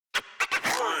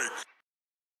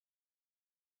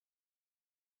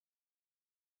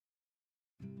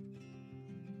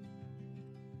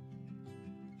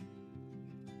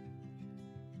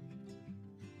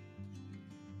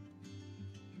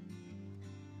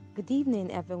Good evening,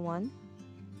 everyone.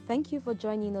 Thank you for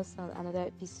joining us on another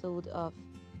episode of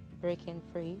Breaking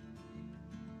Free.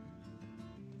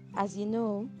 As you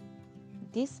know,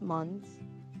 this month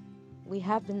we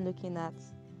have been looking at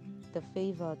the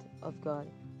favored of God.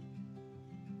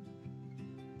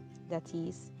 That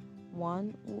is,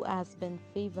 one who has been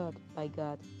favored by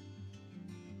God.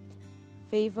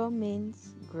 Favor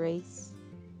means grace,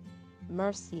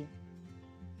 mercy,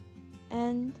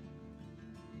 and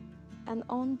an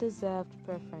undeserved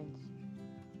preference.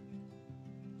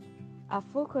 Our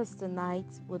focus tonight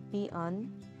would be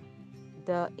on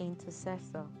the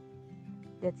intercessor.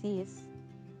 That is,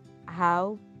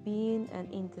 how being an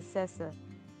intercessor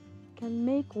can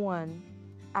make one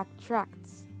attract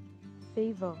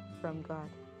favor from God.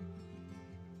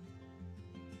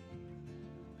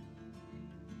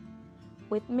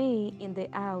 With me in the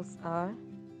house are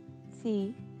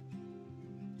T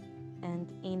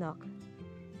and Enoch.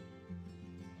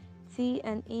 T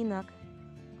and Enoch,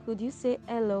 could you say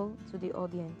hello to the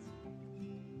audience?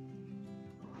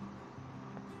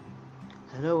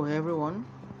 Hello everyone,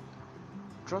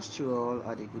 trust you all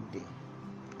had a good day.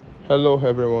 Hello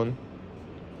everyone.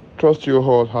 Trust you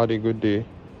all had a good day.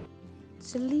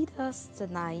 To lead us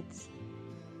tonight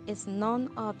is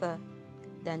none other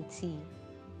than T.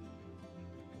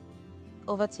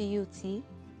 Over to you, T.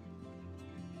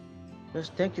 Yes,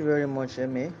 thank you very much,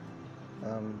 Emmy.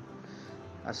 Um,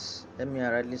 as Emmy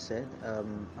rightly said,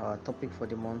 our topic for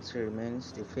the month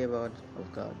remains the favored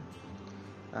of God,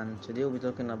 and today we'll be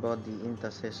talking about the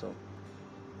intercessor.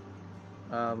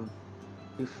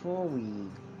 Before we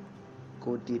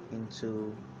go deep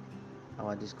into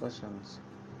our discussions,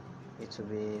 it will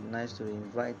be nice to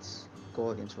invite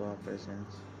God into our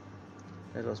presence.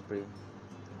 Let us pray.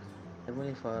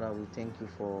 Heavenly Father, we thank you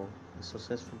for a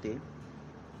successful day.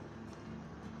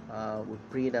 We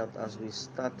pray that as we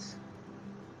start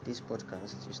this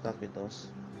podcast, you start with us.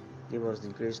 Give us the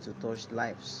grace to touch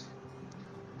lives.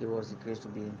 Give us the grace to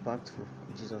be impactful.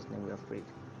 In Jesus' name we have prayed.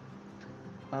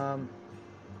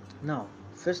 Now,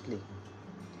 firstly,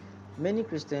 many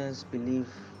Christians believe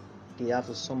they have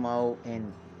to somehow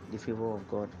earn the favor of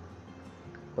God.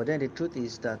 But then the truth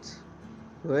is that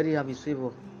we already have His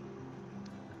favor.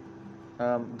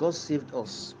 God saved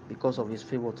us because of His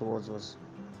favor towards us.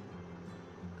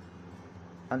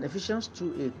 And Ephesians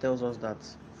 2:8 tells us that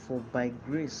for by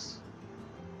grace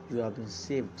you have been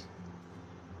saved.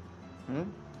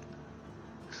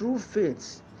 Through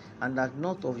faith, and that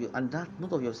not of you, and that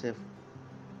not of yourself.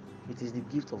 It is the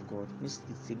gift of God. It's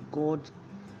a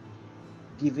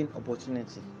God-given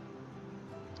opportunity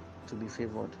to be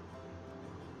favored.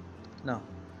 Now,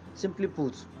 simply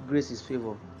put, grace is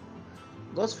favor.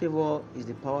 God's favor is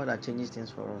the power that changes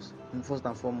things for us. And first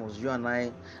and foremost, you and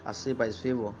I are saved by His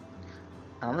favor.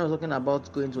 And I'm not talking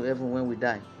about going to heaven when we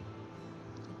die.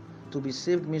 To be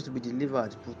saved means to be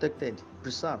delivered, protected,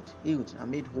 preserved, healed,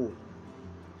 and made whole.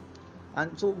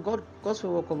 And so God's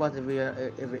favor covers every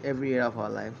area of our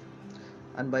life.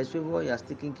 And by His favor, He has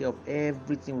taken care of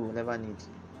everything we will ever need.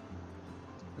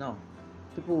 Now,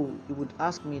 you would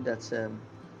ask me that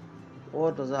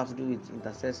what does that have to do with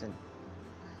intercession?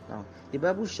 Now, the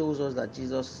Bible shows us that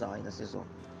Jesus is our intercessor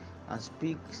and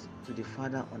speaks to the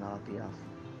Father on our behalf.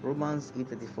 Romans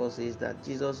 8:34 says that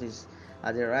Jesus is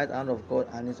at the right hand of God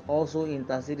and is also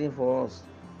interceding for us.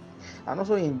 And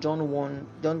also in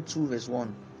John 2 verse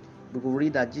 1, we could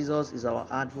read that Jesus is our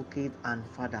advocate and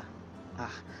Father.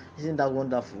 Isn't that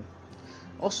wonderful?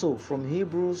 Also, from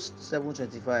Hebrews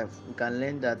 7:25, we can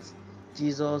learn that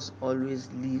Jesus always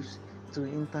lives to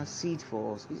intercede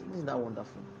for us. Isn't that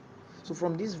wonderful? So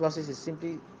from these verses, it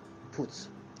simply puts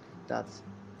that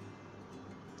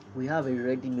we have a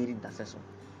ready-made intercessor.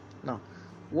 Now,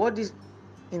 what this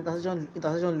intercession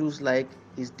looks like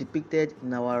is depicted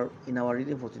in our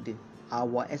reading for today,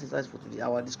 our exercise for today,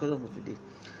 our discussion for today.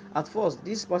 At first,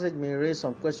 this passage may raise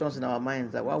some questions in our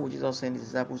minds, that why would Jesus send His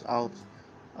disciples out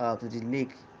to the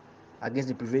lake against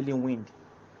the prevailing wind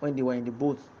when they were in the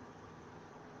boat,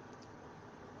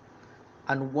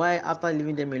 and why after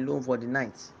leaving them alone for the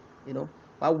night,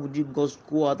 why would you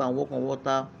go out and walk on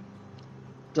water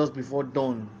just before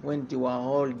dawn when they were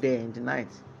all there in the night?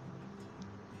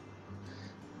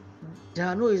 There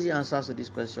are no easy answers to these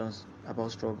questions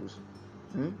about struggles.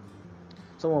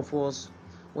 Some of us,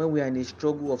 when we are in a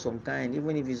struggle of some kind,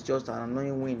 even if it's just an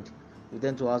annoying wind, we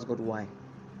tend to ask God why.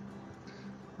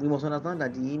 We must understand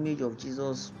that the image of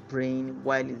Jesus praying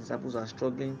while His disciples are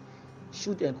struggling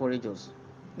should encourage us.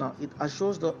 Now, it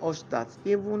assures us that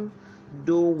even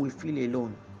though we feel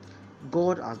alone,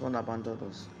 God has not abandoned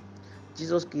us.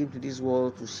 Jesus came to this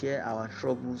world to share our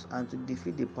troubles and to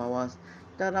defeat the powers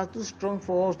that are too strong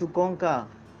for us to conquer.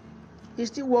 He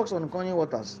still works on conning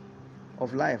waters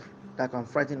of life that can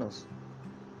frighten us.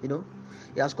 You know,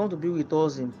 He has come to be with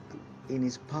us in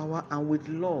His power and with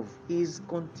love. He has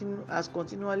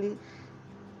continually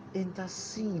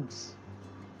intercedes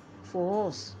for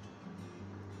us.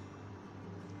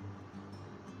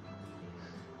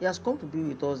 He has come to be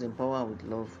with us in power and with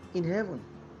love in heaven.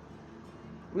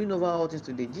 Reading over all things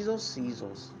today, Jesus sees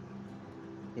us.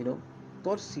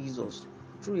 God sees us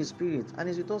through His Spirit and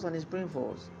is with us and is praying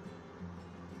for us.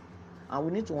 And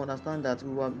we need to understand that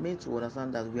we were made to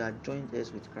understand that we are joint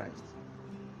heirs with Christ.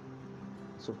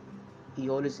 So He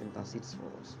always intercedes for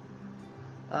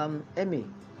us. Emmy,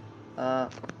 uh,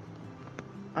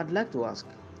 I'd like to ask,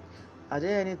 are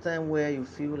there any time where you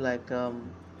feel like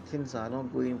things are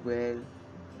not going well,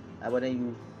 but then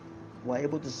you were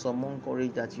able to summon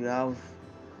courage that you have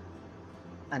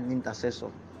an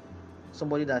intercessor,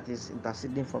 somebody that is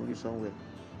interceding from you somewhere?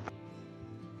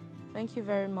 Thank you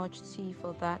very much, T,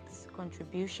 for that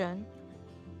contribution.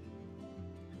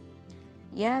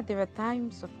 Yeah, there are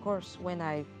times, of course, when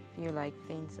I feel like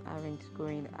things aren't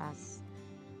going as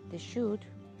they should,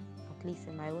 at least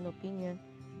in my own opinion.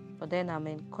 But then I'm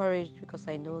encouraged because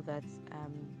I know that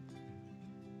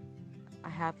I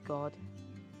have God.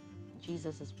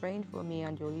 Jesus is praying for me,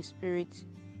 and the Holy Spirit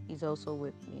is also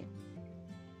with me.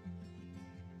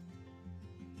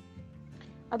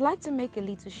 I'd like to make a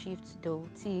little shift, though,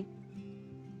 T,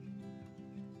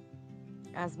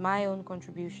 as my own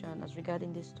contribution as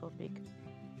regarding this topic.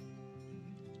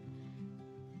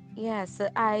 Yeah, so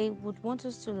I would want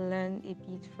us to learn a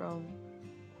bit from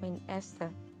Queen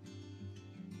Esther.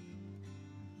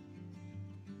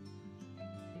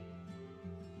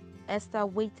 Esther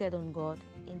waited on God,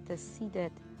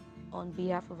 interceded on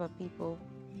behalf of her people.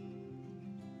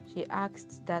 She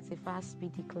asked that a fast be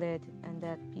declared and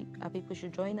that her people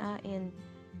should join her in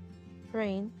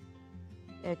praying,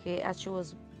 as she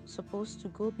was supposed to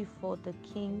go before the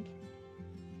king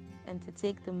and to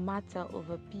take the matter of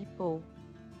her people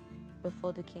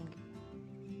before the king.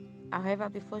 However,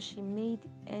 before she made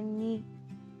any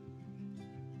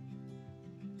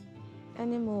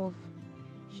move,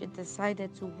 she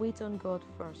decided to wait on God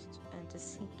first and to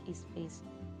seek His face.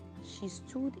 She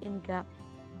stood in gap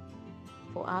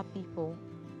for our people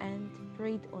and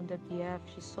prayed on their behalf.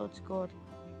 She sought God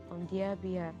on their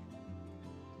behalf.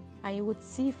 And you would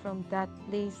see from that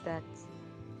place that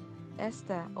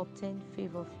Esther obtained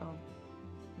favor from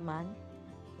man.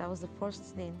 That was the first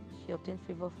thing. She obtained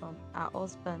favor from her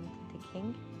husband, the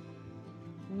king.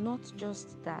 Not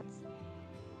just that,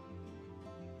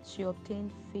 she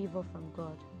obtained favor from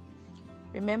God.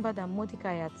 Remember that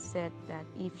Mordecai had said that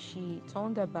if she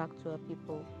turned her back to her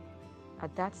people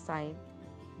at that time,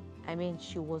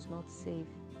 she was not safe.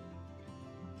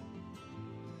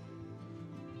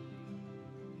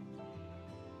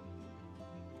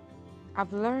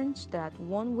 I've learned that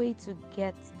one way to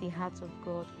get the heart of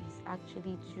God is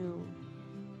actually to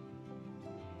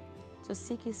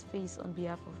seek His face on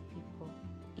behalf of people.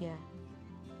 Yeah.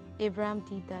 Abraham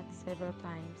did that several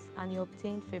times and he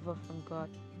obtained favor from God.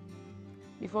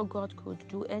 Before God could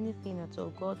do anything at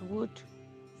all, God would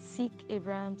seek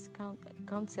Abraham's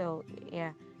counsel,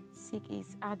 seek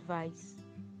his advice.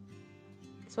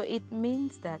 So it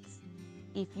means that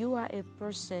if you are a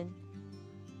person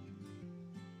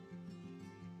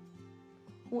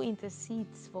who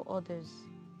intercedes for others,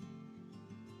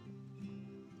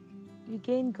 you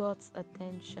gain God's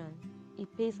attention. He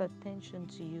pays attention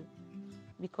to you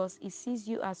because He sees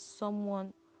you as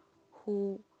someone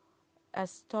who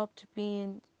has stopped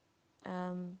being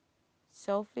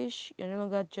selfish. You're no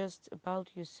longer just about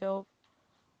yourself,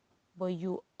 but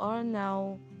you are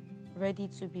now ready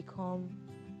to become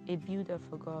a builder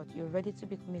for God. You're ready to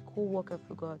become a co-worker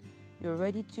for God. You're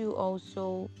ready to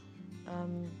also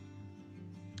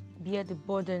bear the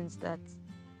burdens that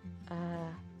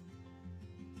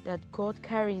God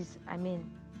carries.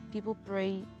 People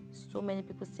pray, so many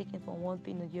people seeking for one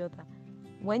thing or the other.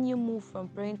 When you move from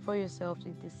praying for yourself to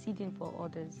interceding for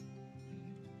others,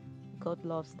 God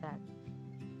loves that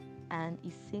and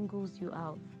He singles you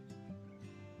out.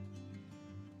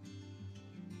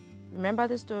 Remember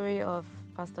the story of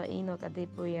Pastor Enoch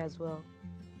Adepoye as well.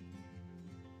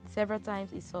 Several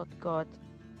times he sought God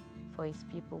for his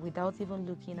people without even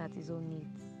looking at his own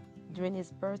needs. During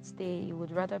his birthday, he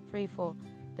would rather pray for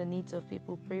the needs of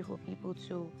people, pray for people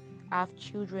to have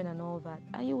children and all that.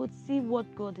 And you would see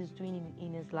what God is doing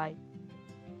in his life.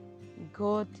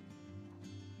 God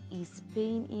is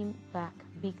paying him back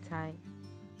big time.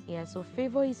 Yeah, so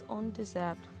favor is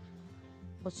undeserved,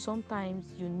 but sometimes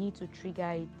you need to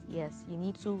trigger it. Yes, you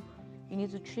need to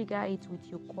trigger it with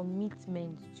your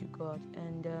commitment to God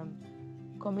and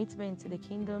commitment to the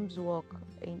kingdom's work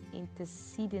in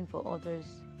interceding for others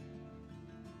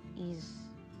is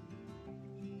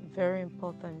very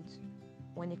important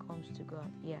when it comes to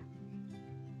God. Yeah,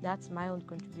 that's my own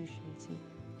contribution. See.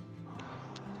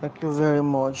 Thank you very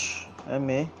much,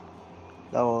 Emma.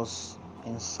 That was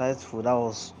insightful. That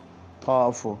was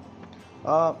powerful.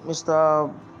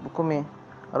 Mr. Bukumi,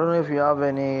 I don't know if you have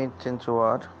anything to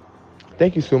add.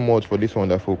 Thank you so much for this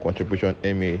wonderful contribution,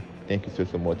 Emmy. Thank you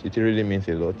so much. It really means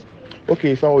a lot.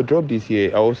 Okay, so I will drop this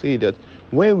here. I will say that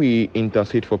when we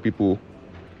intercede for people,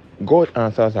 God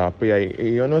answers our prayer.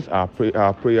 He honors our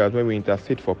prayers when we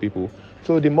intercede for people.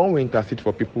 So the more we intercede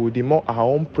for people, the more our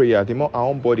own prayers, the more our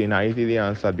own burden are easily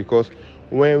answered. Because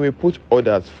when we put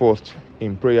others first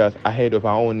in prayers ahead of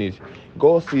our own needs,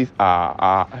 God sees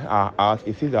our heart,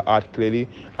 He sees our heart clearly,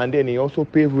 and then He also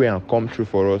paves way and come through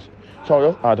for us. So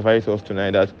I'll just advise us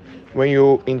tonight that when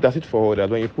you intercede for others,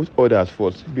 when you put others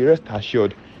first, be rest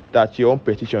assured that your own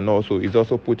petition also is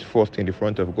also put first in the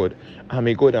front of God. And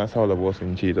may God answer all of us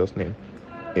in Jesus' name.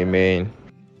 Amen.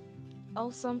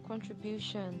 Awesome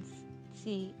contributions,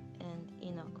 T and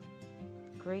Enoch.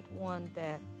 Great one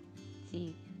there,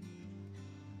 T.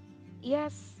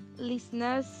 Yes,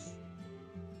 listeners,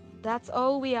 that's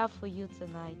all we have for you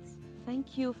tonight.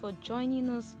 Thank you for joining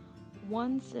us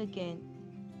once again.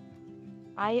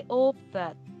 We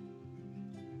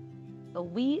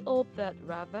hope that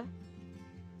rather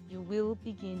you will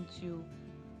begin to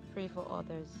pray for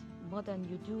others more than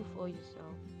you do for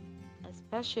yourself,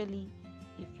 especially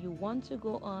if you want to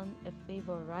go on a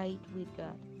favor ride with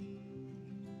God.